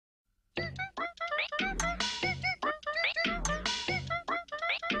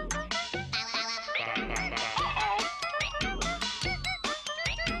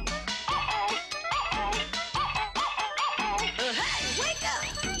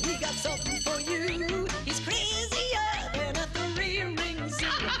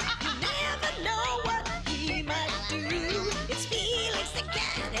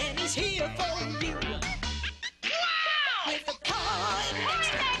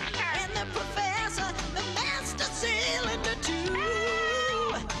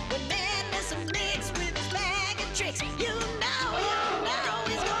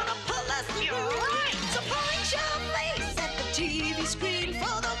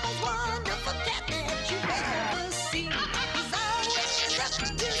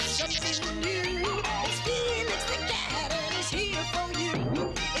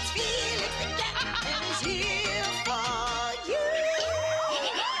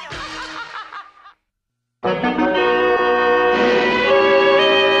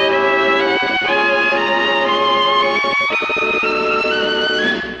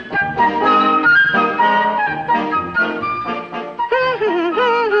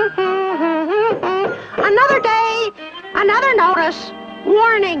notice.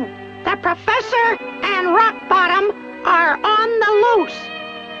 Warning, the professor and Rock Bottom are on the loose.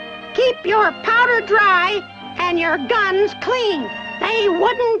 Keep your powder dry and your guns clean. They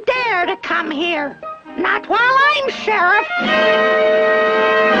wouldn't dare to come here. Not while I'm sheriff.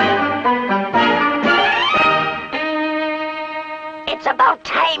 It's about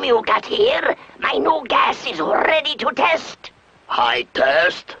time you got here. My new gas is ready to test. High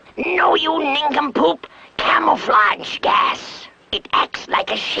test? No, you nincompoop. Camouflage gas. It acts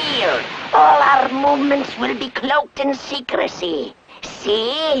like a shield. All our movements will be cloaked in secrecy.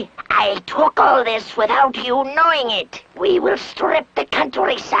 See? I took all this without you knowing it. We will strip the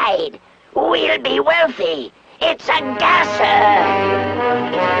countryside. We'll be wealthy. It's a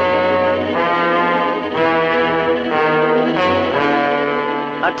gasser.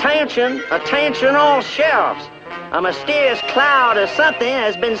 Attention, attention all sheriffs. A mysterious cloud or something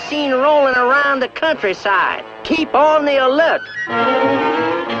has been seen rolling around the countryside. Keep on the alert. A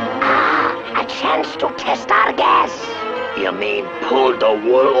chance to test our gas. You mean pull the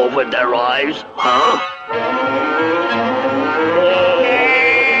wool over their eyes, huh?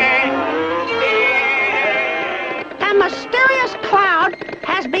 The mysterious cloud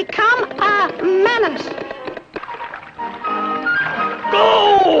has become a menace.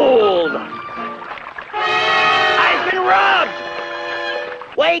 Gold! I've been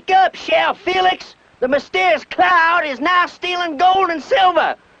robbed! Wake up, Sheriff Felix! The mysterious cloud is now stealing gold and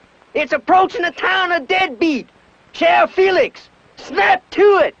silver. It's approaching the town of Deadbeat. Sheriff Felix, snap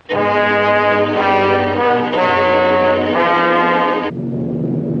to it!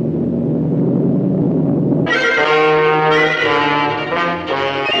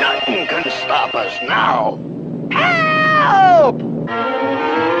 Nothing can stop us now. Help!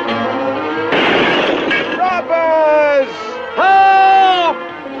 Robbers! Help!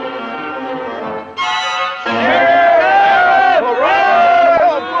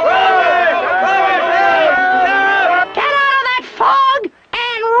 Get out of that fog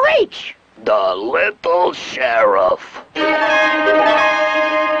and reach! The little sheriff. You're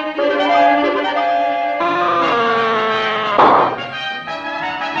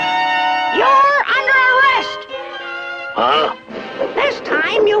under arrest! Huh? This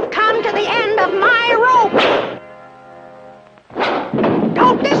time you've come to the end of my rope.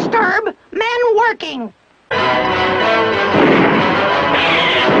 Don't disturb men working.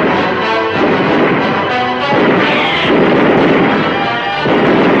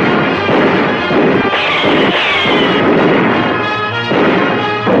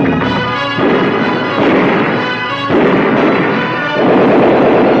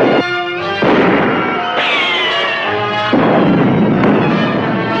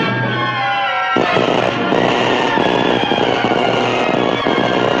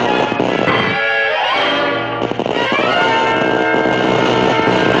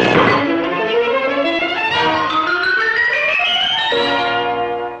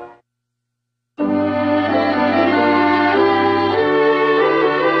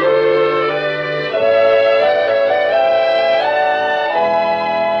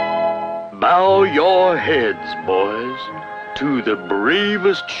 Bow your heads, boys, to the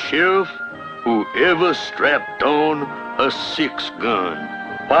bravest sheriff who ever strapped on a six-gun.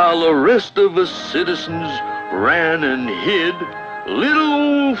 While the rest of us citizens ran and hid, little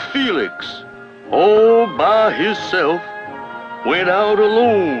old Felix, all by himself, went out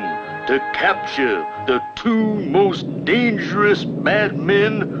alone to capture the two most dangerous bad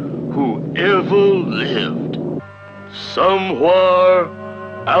men who ever lived. Somewhere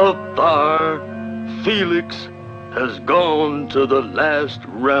out there, Felix has gone to the last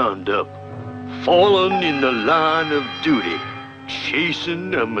roundup, fallen in the line of duty,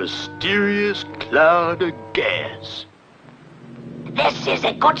 chasing a mysterious cloud of gas. This is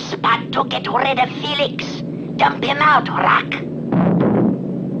a good spot to get rid of Felix. Dump him out, Rock.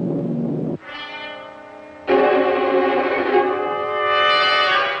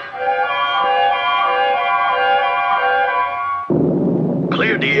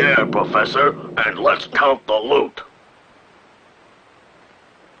 Clear the air, Professor, and let's count the loot.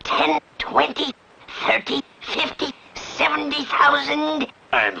 10, 20, 30, 50, 70,000.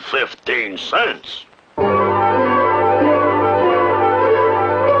 And 15 cents.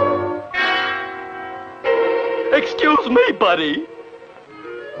 Excuse me, buddy.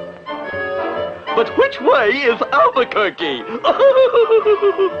 But which way is Albuquerque?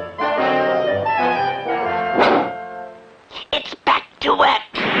 It's back to work.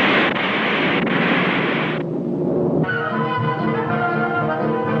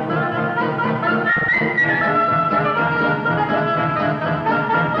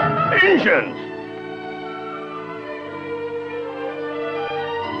 Engines!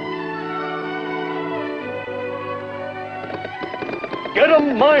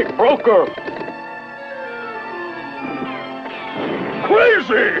 Dynamite broker!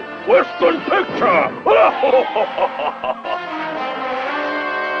 Crazy Western picture!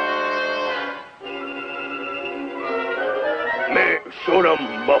 Me shoot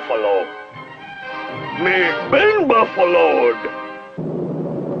 'em buffalo. Me been buffaloed.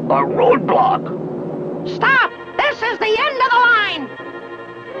 A roadblock. Stop! This is the end of the line!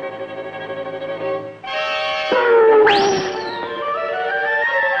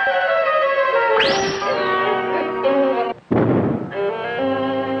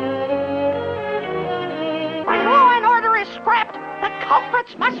 When law and order is scrapped, the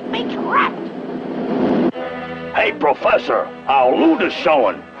culprits must be trapped. Hey, Professor, our loot is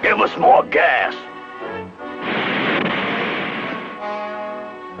showing. Give us more gas.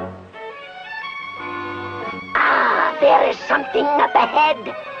 Ah, there is something up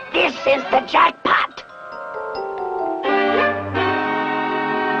ahead. This is the jackpot.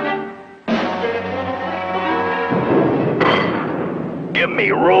 Give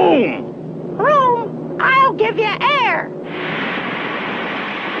me room. Room? I'll give you air.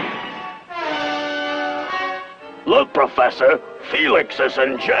 Look, Professor, Felix is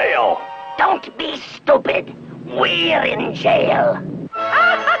in jail. Don't be stupid. We're in jail.